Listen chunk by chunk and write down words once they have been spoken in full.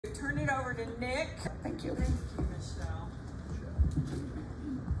Turn it over to Nick. Thank you. Thank you, Michelle.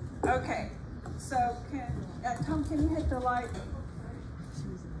 Okay, so Tom, can you hit the light?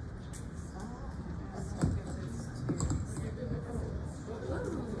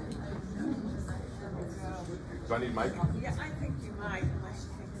 Do I need mic? Yeah, I think you might, unless you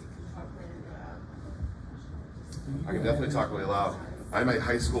think you can talk really loud. I can definitely talk really loud. I'm a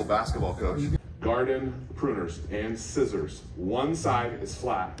high school basketball coach. Garden pruners and scissors. One side is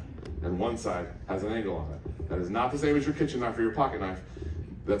flat and one side has an angle on it. That is not the same as your kitchen knife or your pocket knife.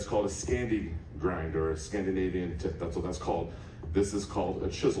 That's called a Scandi grind or a Scandinavian tip. That's what that's called. This is called a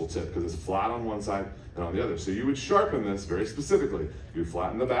chisel tip because it's flat on one side and on the other. So you would sharpen this very specifically. You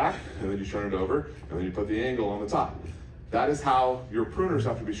flatten the back and then you turn it over and then you put the angle on the top. That is how your pruners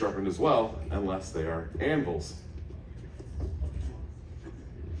have to be sharpened as well, unless they are anvils.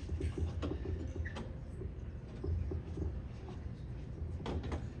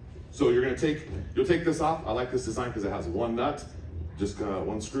 So you'll take this off. I like this design because it has one nut, just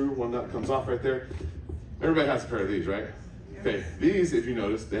one screw, one nut comes off right there. Everybody has a pair of these, right? Okay, these, if you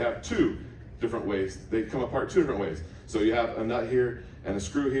notice, they have two different ways. They come apart two different ways. So you have a nut here and a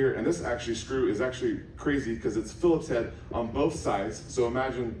screw here, and this screw is actually crazy because it's Phillips head on both sides. So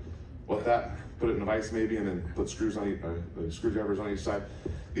imagine what that, put it in a vise maybe, and then put screwdrivers on each side.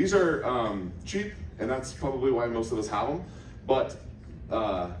 These are cheap, and that's probably why most of us have them. But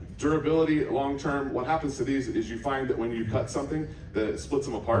durability, long term, what happens to these is you find that when you cut something, that it splits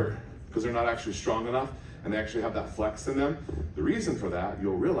them apart because they're not actually strong enough and they actually have that flex in them. The reason for that,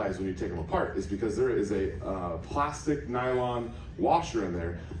 you'll realize when you take them apart, is because there is a plastic nylon washer in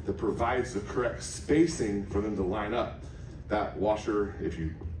there that provides the correct spacing for them to line up. That washer, if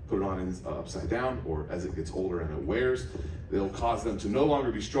you put it on upside down or as it gets older and it wears, it'll cause them to no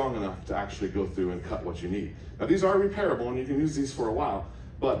longer be strong enough to actually go through and cut what you need. Now these are repairable and you can use these for a while,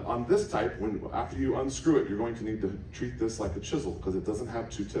 but on this type, after you unscrew it, you're going to need to treat this like a chisel because it doesn't have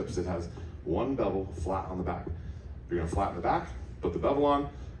two tips. It has one bevel flat on the back. You're gonna flatten the back, put the bevel on,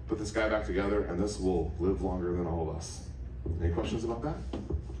 put this guy back together, and this will live longer than all of us. Any questions about that?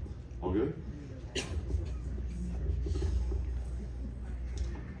 All good? Can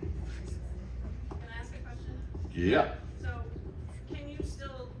I ask a question? Yeah. So, can you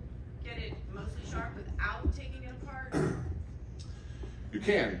still get it mostly sharp without taking it apart? You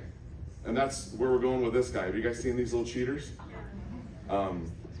can, and that's where we're going with this guy. Have you guys seen these little cheaters? Yeah.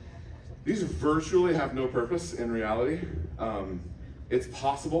 These virtually have no purpose in reality. It's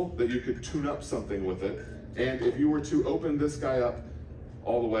possible that you could tune up something with it, and if you were to open this guy up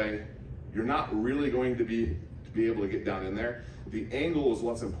all the way, you're not really going to be able to get down in there. The angle is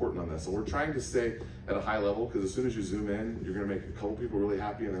what's important on this, and we're trying to stay at a high level because as soon as you zoom in, you're going to make a couple people really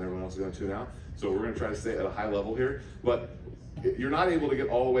happy, and then everyone else is going to tune out. So we're going to try to stay at a high level here, but you're not able to get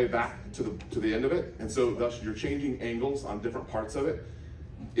all the way back to the end of it, and so thus you're changing angles on different parts of it.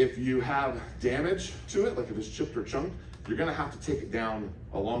 If you have damage to it, like if it's chipped or chunked, you're gonna have to take it down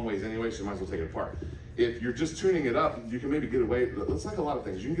a long ways anyway, so you might as well take it apart. If you're just tuning it up, you can maybe get away, it's like a lot of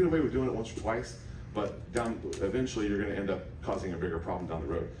things. You can get away with doing it once or twice, but eventually you're gonna end up causing a bigger problem down the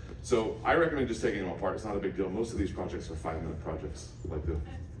road. So I recommend just taking them apart. It's not a big deal. Most of these projects are 5-minute projects, like the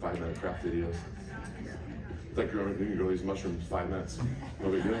 5-minute craft videos. It's like you can grow these mushrooms 5 minutes. No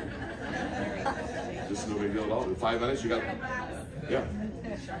big deal. Just no big deal at all. In 5 minutes, you got, yeah.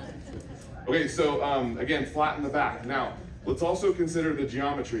 Okay, so again, flatten the back. Now, let's also consider the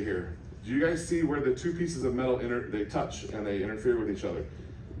geometry here. Do you guys see where the two pieces of metal they touch and they interfere with each other?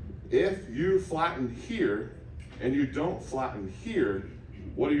 If you flatten here and you don't flatten here,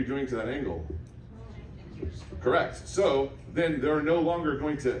 what are you doing to that angle? Correct. So then they're no longer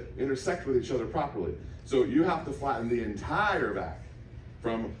going to intersect with each other properly. So you have to flatten the entire back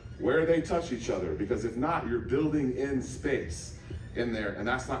from where they touch each other, because if not, you're building in space in there, and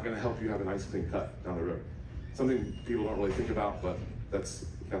that's not going to help you have a nice clean cut down the road. Something people don't really think about, but that's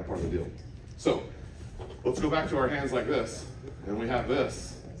kind of part of the deal. So let's go back to our hands like this, and we have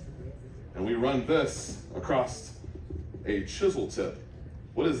this, and we run this across a chisel tip.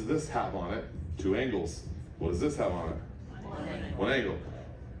 What does this have on it? 2 angles. What does this have on it? One angle.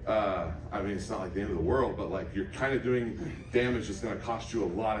 I mean, it's not like the end of the world, but like you're kind of doing damage that's going to cost you a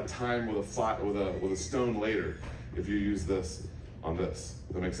lot of time with a stone later if you use this on this.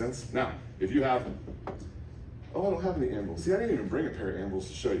 Does that make sense? Now, if you have, oh, I don't have any anvils. See, I didn't even bring a pair of anvils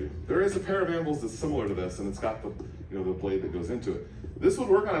to show you. There is a pair of anvils that's similar to this, and it's got the the blade that goes into it. This would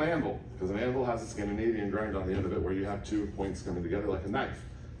work on an anvil because an anvil has a Scandinavian grind on the end of it where you have 2 points coming together like a knife.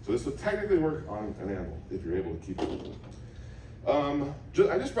 So this would technically work on an anvil if you're able to keep it.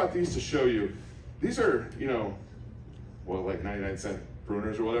 I just brought these to show you. These are, well, like 99-cent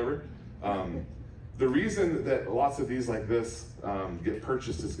pruners or whatever. The reason that lots of these like this get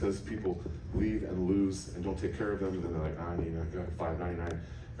purchased is because people leave and lose and don't take care of them, and then they're like, I need a $5.99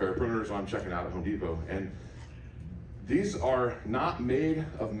 pair of pruners, so I'm checking out at Home Depot. And these are not made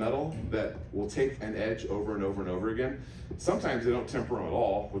of metal that will take an edge over and over and over again. Sometimes they don't temper them at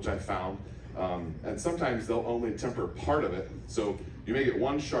all, which I found, and sometimes they'll only temper part of it. So you may get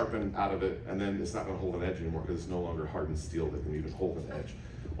one sharpen out of it, and then it's not going to hold an edge anymore because it's no longer hardened steel that can even hold an edge.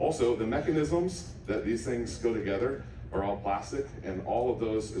 Also, the mechanisms that these things go together are all plastic, and all of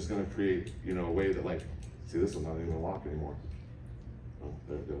those is going to create, you know, a way that, like, see, this one's not even going to lock anymore. Oh,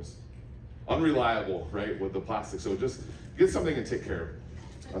 there it goes. Unreliable, right, with the plastic. So just get something and take care of it.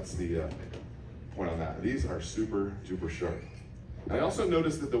 That's the point on that. These are super duper sharp. And I also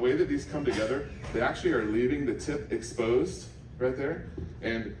noticed that the way that these come together, they actually are leaving the tip exposed right there.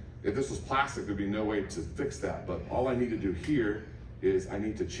 And if this was plastic, there'd be no way to fix that. But all I need to do here is I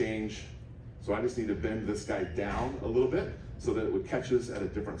need to change. So I just need to bend this guy down a little bit so that it catches at a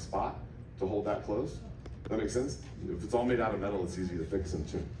different spot to hold that closed. That makes sense? If it's all made out of metal, it's easy to fix them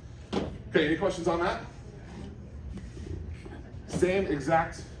too. Okay, any questions on that? Same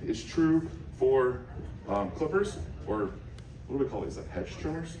exact is true for clippers, or what do we call these, like hedge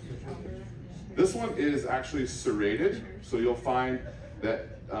trimmers? This one is actually serrated, so you'll find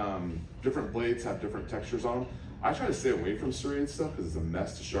that different blades have different textures on them. I try to stay away from serrated stuff because it's a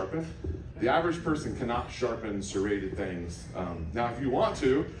mess to sharpen. The average person cannot sharpen serrated things. Now, if you want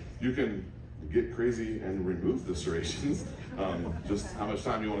to, you can get crazy and remove the serrations. Just how much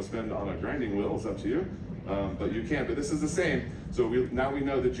time you want to spend on a grinding wheel is up to you, but you can. But this is the same. So now we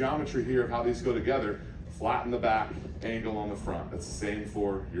know the geometry here of how these go together. Flat in the back, angle on the front. That's the same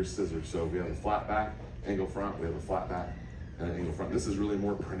for your scissors. So we have a flat back, angle front. We have a flat back and an angle front. This is really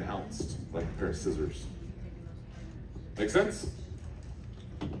more pronounced, like a pair of scissors. Make sense?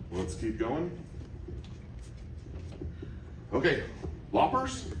 Let's keep going. Okay,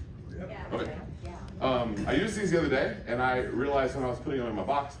 loppers. Okay. I used these the other day, and I realized when I was putting them in my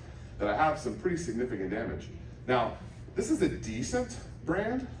box that I have some pretty significant damage. Now, this is a decent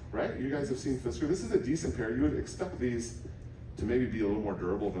brand, right? You guys have seen Fisker. This is a decent pair. You would expect these to maybe be a little more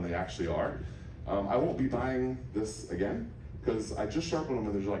durable than they actually are. I won't be buying this again because I just sharpened them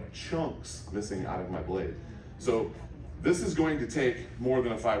and there's like chunks missing out of my blade. So this is going to take more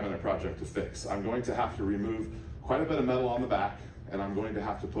than a 5-minute project to fix. I'm going to have to remove quite a bit of metal on the back, and I'm going to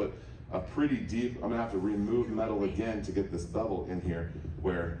have to put a pretty deep, I'm gonna have to remove metal again to get this bevel in here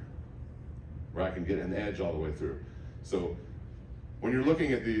where I can get an edge all the way through. So when you're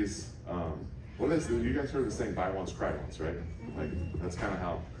looking at these, what is this? You guys heard the saying, buy once, cry once, right? Like, that's kind of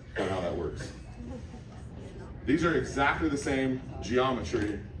how that works. These are exactly the same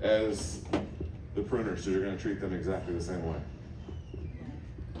geometry as the pruner, so you're gonna treat them exactly the same way.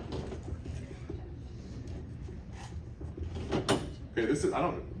 Okay,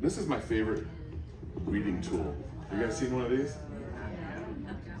 this is my favorite weeding tool. You guys seen one of these?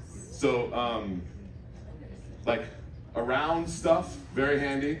 So, like around stuff, very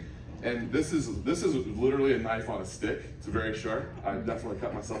handy. And this is literally a knife on a stick. It's very sharp. I definitely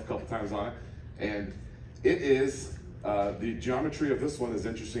cut myself a couple times on it. And it is, the geometry of this one is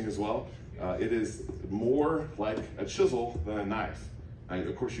interesting as well. It is more like a chisel than a knife. And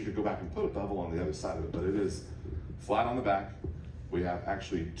of course, you could go back and put a bevel on the other side of it, but it is flat on the back. We have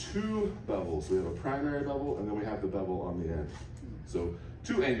actually 2 bevels. We have a primary bevel, and then we have the bevel on the end. So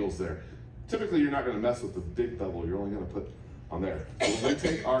 2 angles there. Typically, you're not going to mess with the big bevel. You're only going to put on there. So when we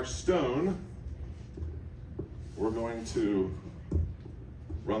take our stone, we're going to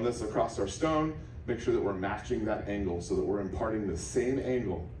run this across our stone, make sure that we're matching that angle so that we're imparting the same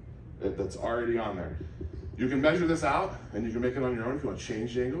angle that's already on there. You can measure this out, and you can make it on your own. If you want to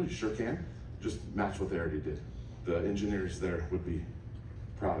change the angle, you sure can. Just match what they already did. The engineers there would be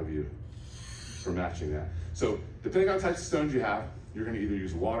proud of you for matching that. So depending on the types of stones you have, you're going to either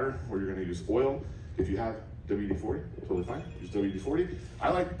use water or you're going to use oil. If you have WD-40, totally fine. Use WD-40. I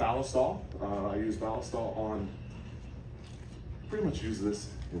like ballistol. I use ballistol on, pretty much use this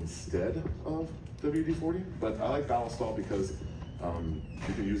instead of WD-40, but I like ballistol because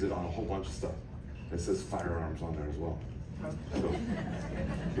you can use it on a whole bunch of stuff. It says firearms on there as well. So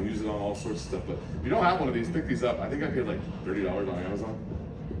you can use it on all sorts of stuff, but if you don't have one of these, pick these up. I think I paid like $30 on Amazon.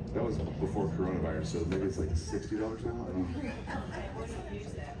 That was before coronavirus, so maybe it's like $60 now. I don't know.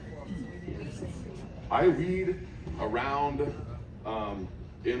 I weed around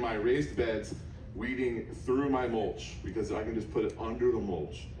in my raised beds, weeding through my mulch because I can just put it under the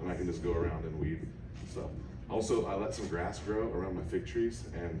mulch and I can just go around and weed stuff. Also, I let some grass grow around my fig trees,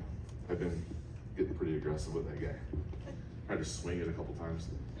 and I've been getting pretty aggressive with that guy. Probably just swing it a couple times.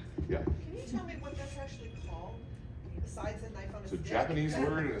 Yeah. Can you tell me what that's actually called, besides a knife on a So stick? Japanese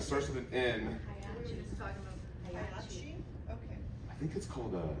word, and it starts with an N. Hayachi? Okay. I think it's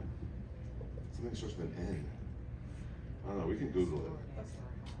called something that starts with an N. I don't know, we can Google it.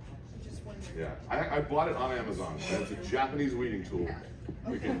 I'm just wondering. Yeah, I bought it on Amazon. It's a Japanese weeding tool.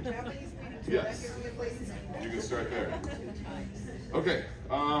 We Okay, can, Japanese weeding tool, that yes, gives me a place to see that. you can start there. Okay,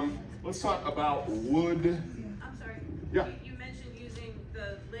 let's talk about wood. I'm sorry. Yeah. You mentioned using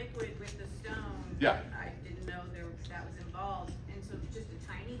the liquid with the stone. Yeah. I didn't know that was involved, and so just a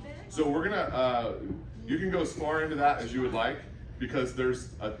tiny bit? So we're gonna, you can go as far into that as you would like, because there's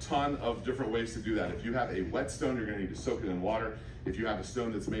a ton of different ways to do that. If you have a wet stone, you're gonna need to soak it in water. If you have a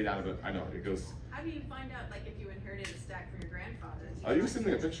stone that's made out of it, I know, it goes. How do you find out, like, if you inherited a stack from your grandfather? You can send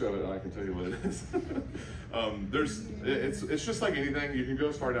me a picture of it and I can tell you what it is. It's just like anything, you can go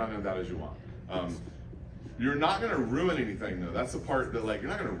as far down into that as you want. You're not gonna ruin anything though. That's the part that, like, you're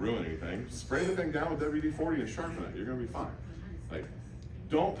not gonna ruin anything. Spray the thing down with WD-40 and sharpen it. You're gonna be fine. Like,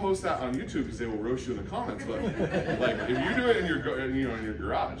 don't post that on YouTube because they will roast you in the comments. But like, if you do it in your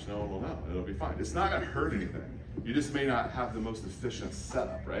garage, no one will know. It'll be fine. It's not gonna hurt anything. You just may not have the most efficient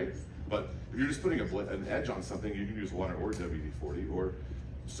setup, right? But if you're just putting an edge on something, you can use water or WD-40 or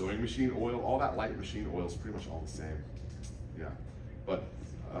sewing machine oil. All that light machine oil is pretty much all the same. Yeah, but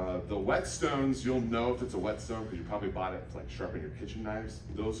the wet stones, you'll know if it's a wet stone because you probably bought it to, like, sharpen your kitchen knives.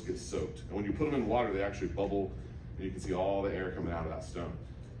 Those get soaked, and when you put them in water, they actually bubble, and you can see all the air coming out of that stone.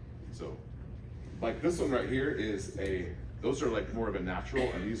 So, like this one right here is those are like more of a natural,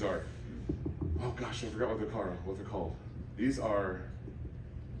 and these are, oh gosh, I forgot what they're called. These are.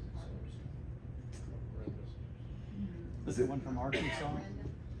 Is it one from Arkansas?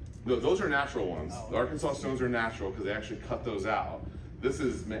 No, those are natural ones. The Arkansas stones are natural because they actually cut those out. This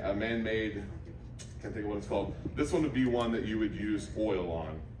is a man-made, can't think of what it's called. This one would be one that you would use oil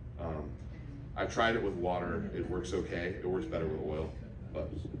on. I tried it with water, it works okay. It works better with oil,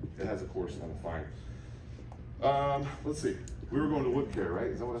 but it has a course on fine. Let's see, we were going to wood care, right?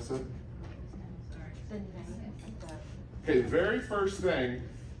 Is that what I said? Okay, the very first thing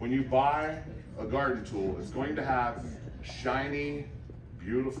when you buy a garden tool, it's going to have shiny,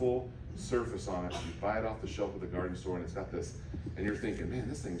 beautiful surface on it. You buy it off the shelf at the garden store and it's got this, and you're thinking, man,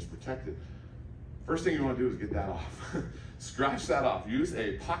 this thing is protected. First thing you want to do is get that off. Scratch that off. Use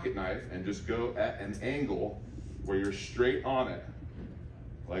a pocket knife and just go at an angle where you're straight on it,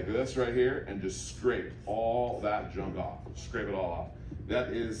 like this right here, and just scrape all that junk off. Scrape it all off. That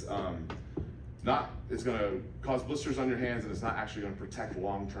is it's going to cause blisters on your hands, and it's not actually going to protect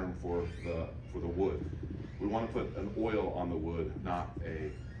long term for the wood. We want to put an oil on the wood, not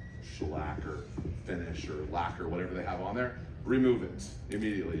a shellac or finish or lacquer, whatever they have on there. Remove it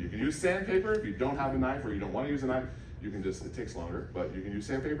immediately. You can use sandpaper if you don't have a knife or you don't want to use a knife. You can just, it takes longer, but you can use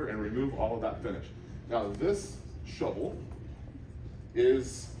sandpaper and remove all of that finish. Now this shovel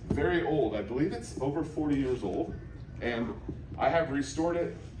is very old. I believe it's over 40 years old, and I have restored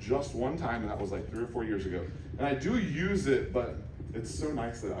it just one time, and that was like 3 or 4 years ago. And I do use it, but it's so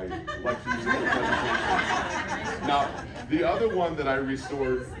nice that I like to use it for presentations. Now, the other one that I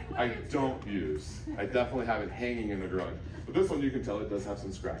restored, I don't use. I definitely have it hanging in the garage. But this one, you can tell it does have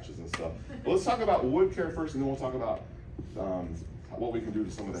some scratches and stuff. But let's talk about wood care first, and then we'll talk about what we can do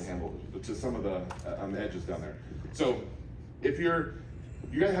to some of the handles, to some of the edges down there. So, if you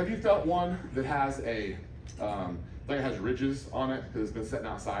guys, have you felt one that has like it has ridges on it because it's been sitting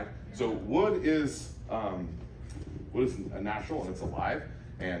outside? So wood is a natural and it's alive,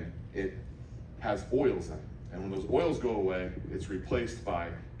 and it has oils in it. And when those oils go away, it's replaced by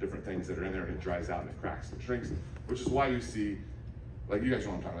different things that are in there, and it dries out and it cracks and shrinks, which is why you see, like, you guys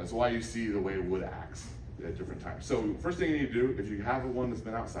know what I'm talking about. That's why you see the way wood acts at different times. So first thing you need to do, if you have one that's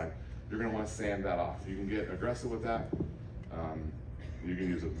been outside, you're gonna wanna sand that off. You can get aggressive with that. You can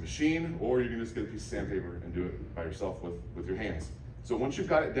use a machine, or you can just get a piece of sandpaper and do it by yourself with your hands. So once you've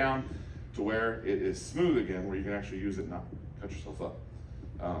got it down to where it is smooth again, where you can actually use it and not cut yourself up,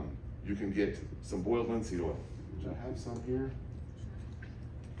 you can get some boiled linseed oil, which I have some here.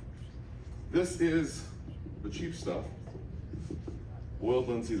 This is the cheap stuff, boiled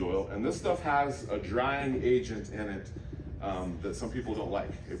linseed oil, and this stuff has a drying agent in it that some people don't like.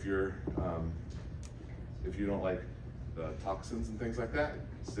 If you don't like the toxins and things like that,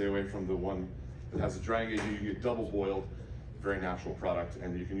 stay away from the one that has a drying agent. You can get double boiled, very natural product,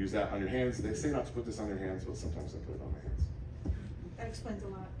 and you can use that on your hands. They say not to put this on your hands, but sometimes I put it on my hands. That explains a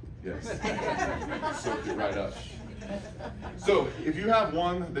lot. Yes, soak it right up. So if you have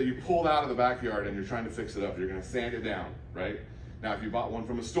one that you pulled out of the backyard and you're trying to fix it up, you're gonna sand it down, right? Now if you bought one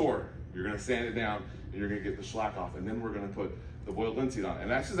from a store, you're gonna sand it down and you're gonna get the shellac off, and then we're gonna put the boiled linseed on. And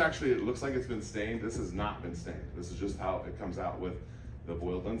this is actually, it looks like it's been stained. This has not been stained. This is just how it comes out with the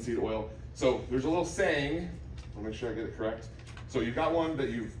boiled linseed oil. So there's a little saying, I'll make sure I get it correct. So you've got one that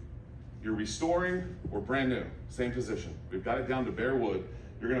you're restoring or brand new, same position. We've got it down to bare wood.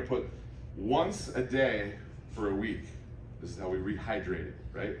 You're gonna put once a day for a week. This is how we rehydrate it,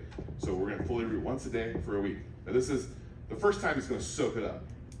 right? So we're gonna fully once a day for a week. Now this is, the first time it's gonna soak it up.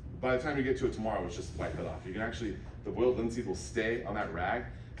 By the time you get to it tomorrow, it's just wipe it off. You can actually, the boiled linseed will stay on that rag,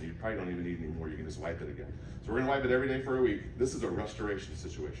 and you probably don't even need any more. You can just wipe it again. So we're gonna wipe it every day for a week. This is a restoration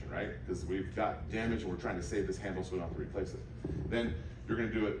situation, right? Because we've got damage and we're trying to save this handle so we don't have to replace it. Then you're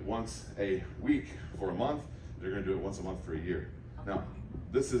gonna do it once a week for a month. You're gonna do it once a month for a year. Now,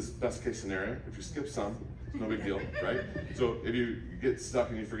 this is best case scenario. If you skip some, it's no big deal, right? So if you get stuck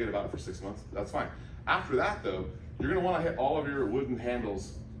and you forget about it for 6 months, that's fine. After that though, you're gonna wanna hit all of your wooden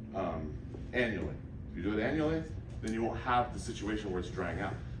handles annually. If you do it annually, then you won't have the situation where it's drying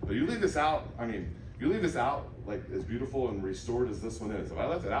out. But you leave this out, I mean, you leave this out like as beautiful and restored as this one is. If I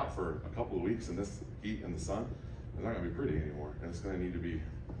left it out for a couple of weeks in this heat and the sun, it's not gonna be pretty anymore, and it's gonna need to be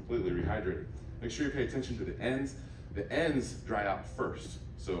completely rehydrated. Make sure you pay attention to the ends. The ends dry out first.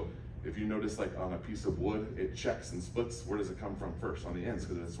 So if you notice like on a piece of wood, it checks and splits, where does it come from first? On the ends,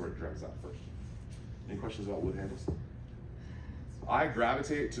 because that's where it dries out first. Any questions about wood handles? I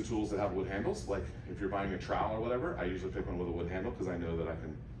gravitate to tools that have wood handles. Like if you're buying a trowel or whatever, I usually pick one with a wood handle because I know that I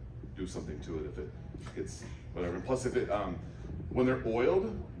can do something to it if it gets whatever. And plus if it, when they're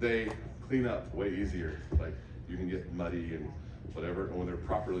oiled, they clean up way easier. Like you can get muddy and whatever, and when they're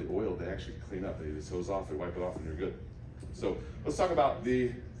properly oiled, they actually clean up. They just hose off, they wipe it off, and you're good. So let's talk about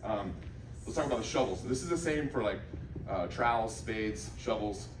the shovels. This is the same for like trowels, spades,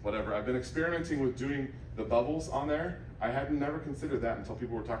 shovels, whatever. I've been experimenting with doing the bubbles on there. I had never considered that until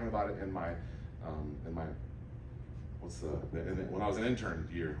people were talking about it in my when I was an intern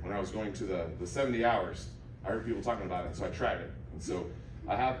year, when I was going to the 70 hours. I heard people talking about it, so I tried it. And so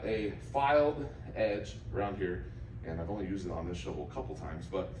I have a filed edge around here, and I've only used it on this shovel a couple times,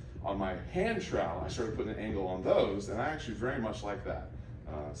 but on my hand trowel, I started putting an angle on those, and I actually very much like that.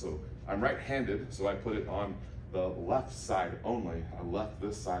 So I'm right-handed, so I put it on the left side only. I left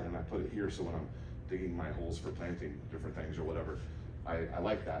this side and I put it here, so when I'm digging my holes for planting different things or whatever, I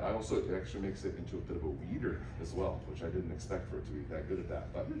like that. I also, it actually makes it into a bit of a weeder as well, which I didn't expect for it to be that good at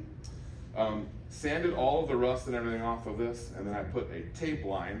that. But sanded all of the rust and everything off of this, and then I put a tape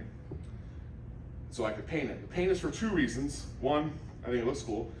line so I could paint it. The paint is for two reasons. One, I think it looks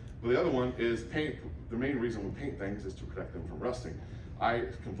cool, but the other one is paint. The main reason we paint things is to protect them from rusting. I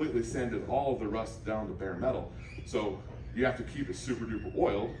completely sanded all of the rust down to bare metal, so you have to keep it super duper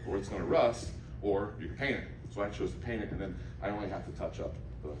oiled or it's gonna rust, or you can paint it. So I chose to paint it, and then I only have to touch up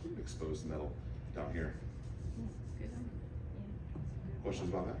the exposed metal down here. Questions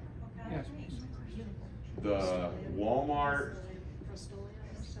about that? Yes. The Walmart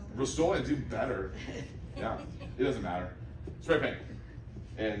Rust-Oleum is even better. Yeah, it doesn't matter. Spray paint.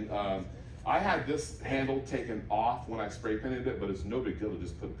 And I had this handle taken off when I spray painted it, but it's no big deal to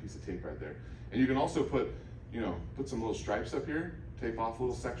just put a piece of tape right there. And you can also put, put some little stripes up here, tape off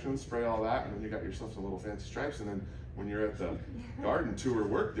little sections, spray all that, and then you got yourself some little fancy stripes. And then when you're at the garden tour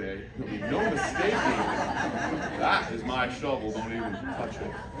work day, there'll be no mistaking that is my shovel. Don't even touch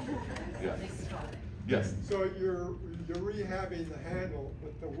it. Yeah. Yes. So you're rehabbing the handle,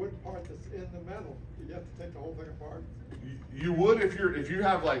 but the wood part that's in the metal, you have to take the whole thing apart. You would if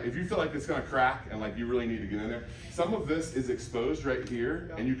you feel like it's gonna crack and like you really need to get in there. Some of this is exposed right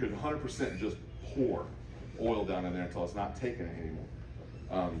here, and you could 100% just pour oil down in there until it's not taking it anymore.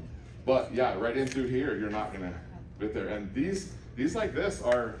 But yeah, right in through here, you're not gonna get there. And these like this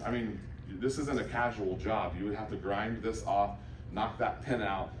are, I mean, this isn't a casual job. You would have to grind this off, knock that pin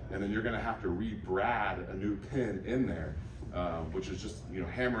out, and then you're gonna have to re-brad a new pin in there, which is just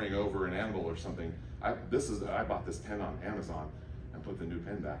hammering over an anvil or something. I bought this pin on Amazon and put the new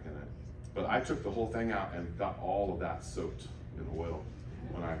pin back in it. But I took the whole thing out and got all of that soaked in oil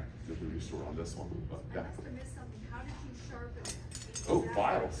when I did the restore on this one. But yeah. I must have missed something. How did you sharpen it? Oh,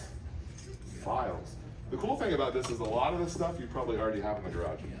 files. Files. The cool thing about this is a lot of this stuff you probably already have in the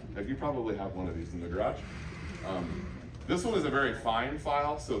garage. Like you probably have one of these in the garage. This one is a very fine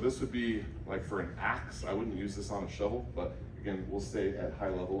file, so this would be like for an axe. I wouldn't use this on a shovel, but again, we'll stay at high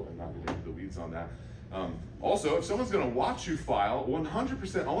level and not get into the weeds on that. Also, if someone's gonna watch you file,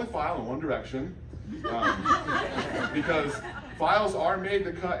 100% only file in one direction, because files are made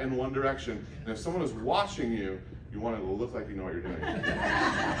to cut in one direction, and if someone is watching you, you want it to look like you know what you're doing.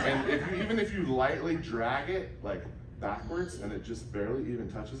 And even if you lightly drag it like backwards and it just barely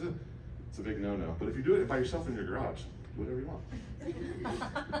even touches it, It's a big no-no. But if you do it by yourself in your garage, do whatever you want.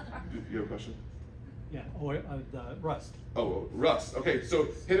 You have a question? Yeah, or the rust. Oh, rust. Okay, so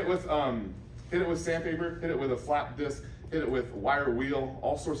hit it with sandpaper, hit it with a flat disc, hit it with wire wheel,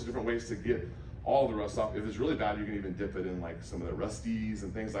 all sorts of different ways to get all the rust off. If it's really bad, you can even dip it in like some of the rusties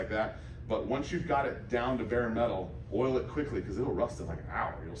and things like that. But once you've got it down to bare metal, oil it quickly because it'll rust in like an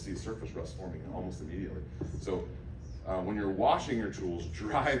hour. You'll see surface rust forming almost immediately. So when you're washing your tools,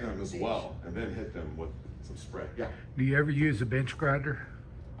 dry them as well, and then hit them with some spray. Yeah. Do you ever use a bench grinder?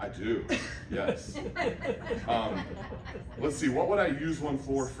 I do, yes. Let's see, what would I use one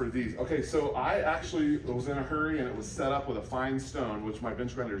for these? Okay, so I actually was in a hurry and it was set up with a fine stone, which my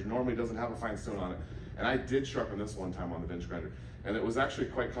bench grinder normally doesn't have a fine stone on it. And I did sharpen this one time on the bench grinder. And it was actually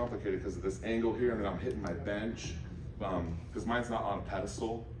quite complicated because of this angle here, and then I'm hitting my bench, because mine's not on a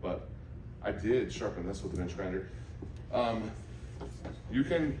pedestal, but I did sharpen this with the bench grinder. You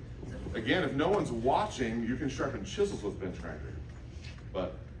can, again, if no one's watching, you can sharpen chisels with a bench grinder.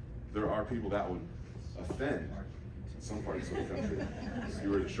 But there are people that would offend in some parts of the country if you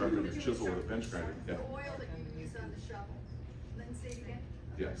were to sharpen a chisel with a bench grinder. Yeah. The oil that you use on the shovel. Linseed again?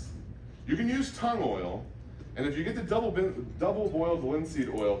 Yes. You can use tongue oil, and if you get the double boiled linseed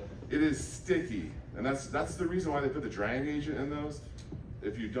oil, it is sticky. And that's the reason why they put the drying agent in those.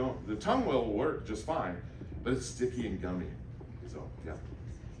 If you don't, the tongue oil will work just fine, but it's sticky and gummy. So, yeah.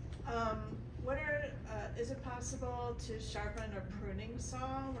 Is it possible to sharpen a pruning saw?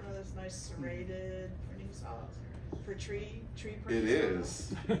 One of those nice serrated pruning saws for tree pruning? It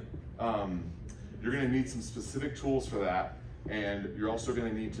is. You're going to need some specific tools for that, and you're also going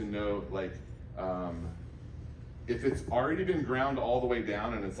to need to know, like, if it's already been ground all the way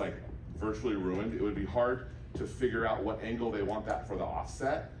down and it's like virtually ruined, it would be hard to figure out what angle they want that for the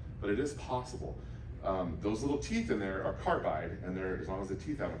offset, but it is possible. Those little teeth in there are carbide, and as long as the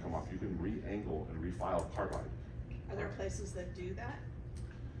teeth haven't come off, you can re-angle and refile carbide. Are there places that do that?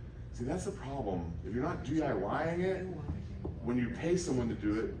 See, that's the problem. If you're not DIYing it, when you pay someone to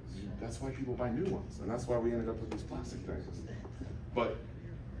do it, that's why people buy new ones, and that's why we ended up with these plastic things. But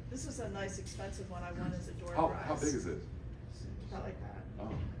this is a nice, expensive one I want as a door prize. how big is it? About like that.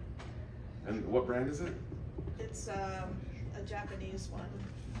 Oh. And what brand is it? It's a Japanese one.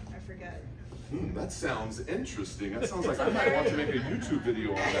 I forget. That sounds interesting. That sounds like I might want to make a YouTube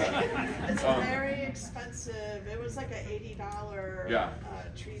video on that. It's very expensive. It was like an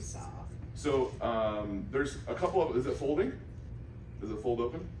 $80 tree saw. So there's a couple of, is it folding? Does it fold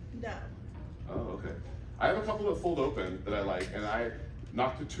open? No. Oh, okay. I have a couple that fold open that I like, and I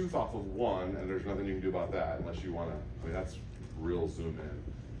knocked a tooth off of one, and there's nothing you can do about that unless you want to, I mean, that's real zoom in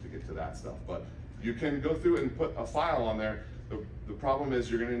to get to that stuff. But you can go through and put a file on there. The problem is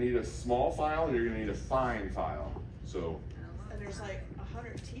you're going to need a small file and you're going to need a fine file. So. And there's like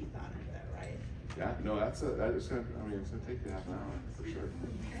 100 teeth on it, though, right? Yeah, no, it's going to take you half an hour for sure.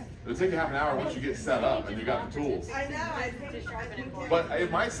 It'll take you half an hour once you get set up and you got the tools. I know. I think but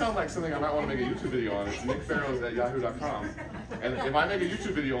it might sound like something I might want to make a YouTube video on. It's nickbarrows@yahoo.com. And if I make a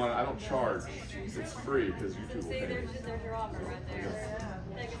YouTube video on it, I don't charge. It's free because YouTube will pay. There's your offer right there.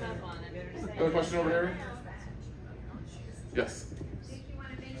 Take them up on it. Another question over here? Yes. Did you want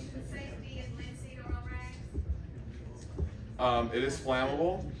to mention safety and linseed oil rags? It is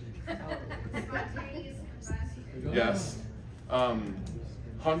flammable. Spontaneous combustion. Yes.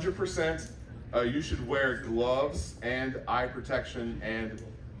 100%. You should wear gloves and eye protection and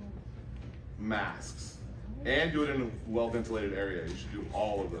masks. And do it in a well-ventilated area. You should do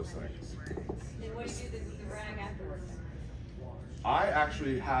all of those things. And what do you do the rag afterwards? I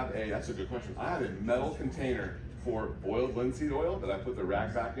actually have that's a good question. I have a metal container for boiled linseed oil that I put the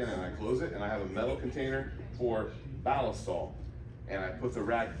rag back in and I close it, and I have a metal container for ballast salt. And I put the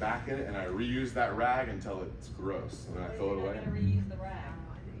rag back in it and I reuse that rag until it's gross. And then I throw it away. You're not going to reuse the rag.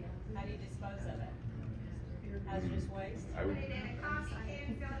 How do you dispose of it? Hazardous waste? I would Put it in a coffee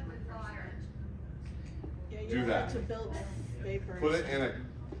can, fill it with water. Yeah, you do don't that. want to build vapors. Put it in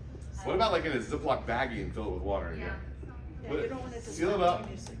what about like in a Ziploc baggie and fill it with water again? Yeah, Put you it, don't want it to seal it up,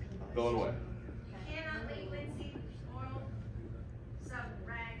 spontaneously combust. throw it away. Cannot leave linseed oil, some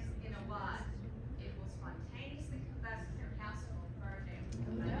rags in a wad. It will spontaneously combust and your house will burn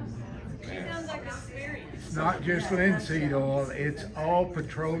down. Man. Sounds like experience. Not just linseed oil, it's all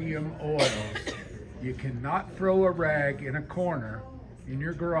petroleum oils. You cannot throw a rag in a corner in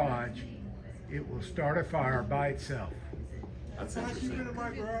your garage. It will start a fire by itself. That's Have you been interesting. in my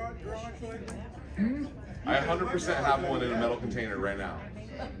garage lately? I 100% have one in a metal container right now.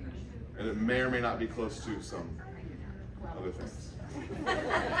 And it may or may not be close to some other things.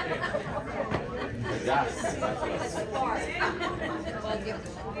 Yes.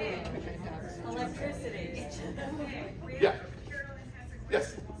 Electricity. Yeah.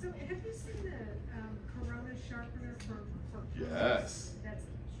 Yes. So have you seen the Corona sharpener for Yes. That's,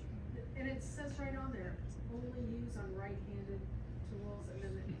 and it says right on there, only use on right-handed tools, and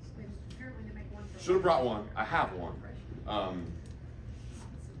then apparently they make one for. Should have brought one. I have one.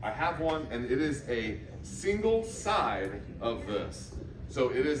 I have one, and it is a single side of this.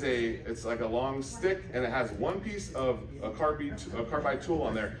 So it's like a long stick, and it has one piece of a carbide tool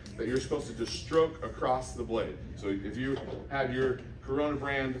on there that you're supposed to just stroke across the blade. So if you had your Corona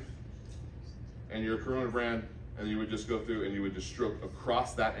brand and your Corona brand, and you would just go through and you would just stroke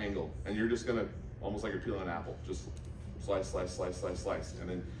across that angle, and you're just gonna, almost like you're peeling an apple, just slice, slice, slice, slice, slice, and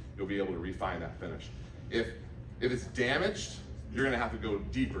then you'll be able to refine that finish. If it's damaged, you're gonna have to go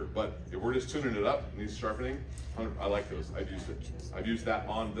deeper, but if we're just tuning it up, and these sharpening, I like those. I've used that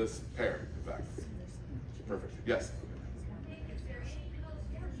on this pair, in fact. Perfect. Yes? Is there any tips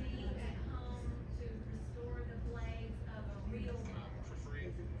for me at home to restore the blades of a real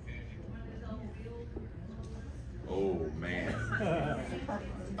one of those old real Oh man.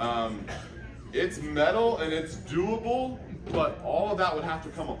 It's metal and it's doable, but all of that would have to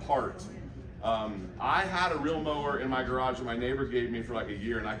come apart. I had a reel mower in my garage that my neighbor gave me for like a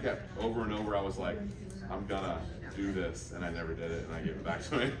year, and I kept over and over, I was like, I'm gonna do this, and I never did it, and I gave it back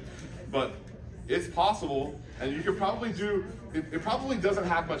to him. But it's possible, and you could probably do, it probably doesn't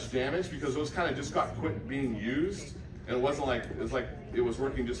have much damage because those kind of just got quit being used, and it wasn't like, it was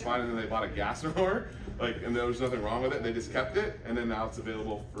working just fine, and then they bought a gas mower, and there was nothing wrong with it, they just kept it, and then now it's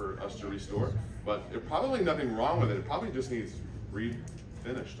available for us to restore. But there's probably nothing wrong with it, it probably just needs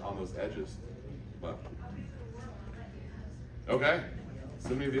refinished on those edges. But, okay,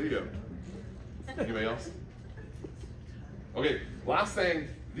 send me a video. Anybody else? Okay, last thing,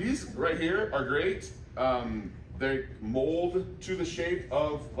 these right here are great. They mold to the shape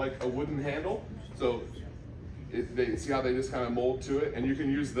of like a wooden handle. So they see how they just kind of mold to it, and you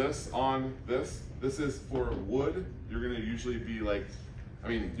can use this on this. This is for wood. You're gonna usually be like, I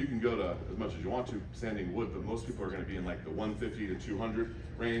mean, you can go to as much as you want to sanding wood, but most people are gonna be in like the 150 to 200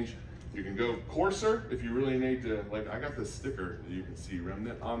 range. You can go coarser if you really need to, like I got this sticker that you can see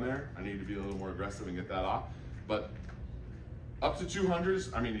remnant on there. I need to be a little more aggressive and get that off. But up to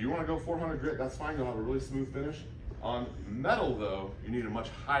 200s, I mean, you wanna go 400 grit, that's fine, you'll have a really smooth finish. On metal though, you need a much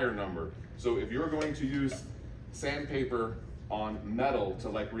higher number. So if you're going to use sandpaper on metal to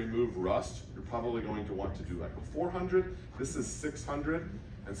like remove rust, you're probably going to want to do like a 400. This is 600.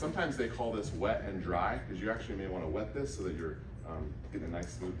 And sometimes they call this wet and dry because you actually may wanna wet this so that you're getting a nice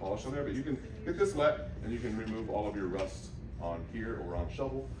smooth polish on there, but you can get this wet and you can remove all of your rust on here or on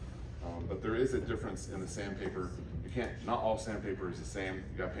shovel. But there is a difference in the sandpaper. You can't, not all sandpaper is the same.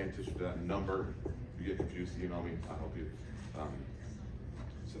 You gotta pay attention to that number. If you get confused, email me, I'll help you.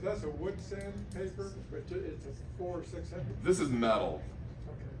 So that's a wood sandpaper, but it's a 400 or 600? This is metal,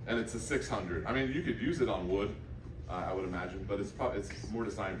 Okay. and it's a 600. I mean, you could use it on wood, I would imagine, but it's more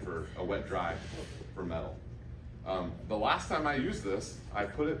designed for a wet dry for metal. The last time I used this, I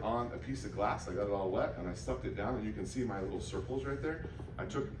put it on a piece of glass, I got it all wet, and I stuck it down, and you can see my little circles right there. I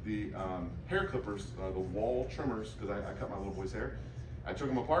took the hair clippers, the wall trimmers, because I cut my little boy's hair. I took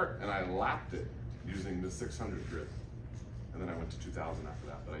them apart, and I lapped it using the 600 grit. And then I went to 2,000 after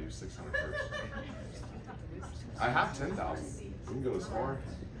that, but I used 600 first. I have 10,000. You can go as far.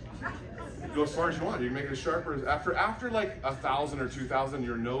 Go as far as you want. You can make it as sharper as after like 1,000 or 2,000.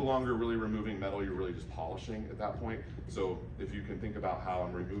 You're no longer really removing metal. You're really just polishing at that point. So if you can think about how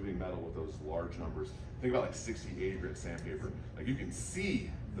I'm removing metal with those large numbers, think about like 60, 80 grit sandpaper. Like you can see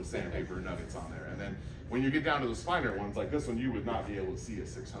the sandpaper nuggets on there. And then when you get down to the finer ones like this one, you would not be able to see a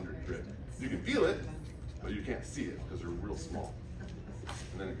 600 grit. You can feel it, but you can't see it because they're real small.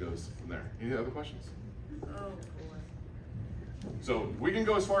 And then it goes from there. Any other questions? Oh, boy. So we can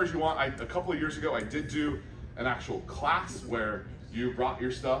go as far as you want. A couple of years ago, I did do an actual class where you brought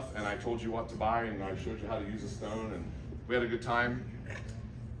your stuff and I told you what to buy and I showed you how to use a stone and we had a good time.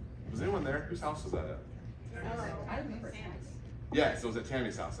 Was anyone there? Whose house was that at? Oh, I remember Tammy's. Yes, it was at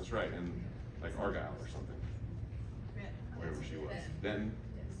Tammy's house, that's right, in like Argyle or something. Wherever she was. Denton?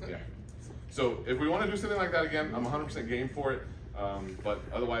 Yeah. So if we want to do something like that again, I'm 100% game for it. But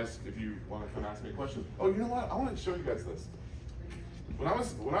otherwise, if you want to come ask me a question. Oh, you know what? I want to show you guys this.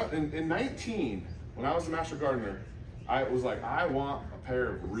 In 19, when I was a master gardener, I was like, I want a pair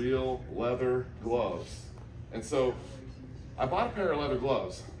of real leather gloves. And so I bought a pair of leather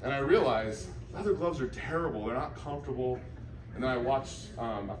gloves and I realized leather gloves are terrible. They're not comfortable. And then I watched,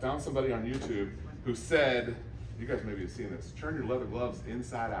 I found somebody on YouTube who said, you guys maybe have seen this. Turn your leather gloves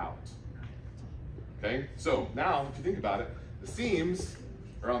inside out. Okay, so now if you think about it, the seams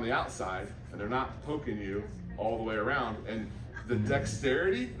are on the outside and they're not poking you all the way around. And the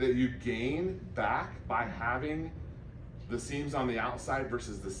dexterity that you gain back by having the seams on the outside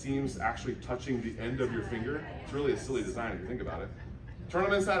versus the seams actually touching the end of your finger, it's really a silly design if you think about it. Turn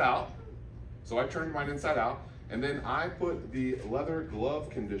them inside out. So I turned mine inside out, and then I put the leather glove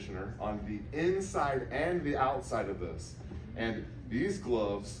conditioner on the inside and the outside of this. And these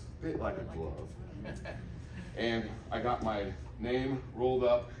gloves fit like a glove. And I got my name rolled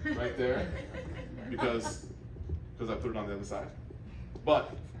up right there because I put it on the other side.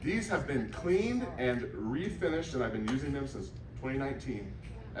 But these have been cleaned and refinished, and I've been using them since 2019,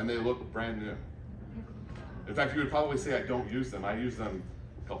 and they look brand new. In fact, you would probably say I don't use them. I use them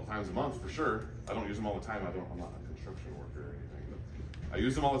a couple times a month for sure. I don't use them all the time. I'm not a construction worker or anything, but I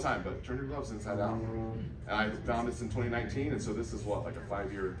use them all the time. But turn your gloves inside out. And I found this in 2019, and so this is what, like a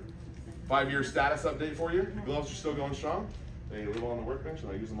five-year status update for you. The gloves are still going strong. They live on the workbench,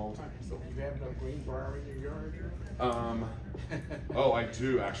 and I use them all the time. So. You have no green briar in your yard? Oh, I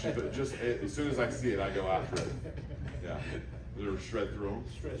do actually, but just as soon as I see it, I go after it. Yeah, they're shred through them.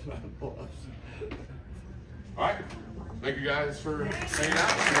 Shred my gloves. All right, thank you guys for hanging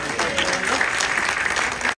out.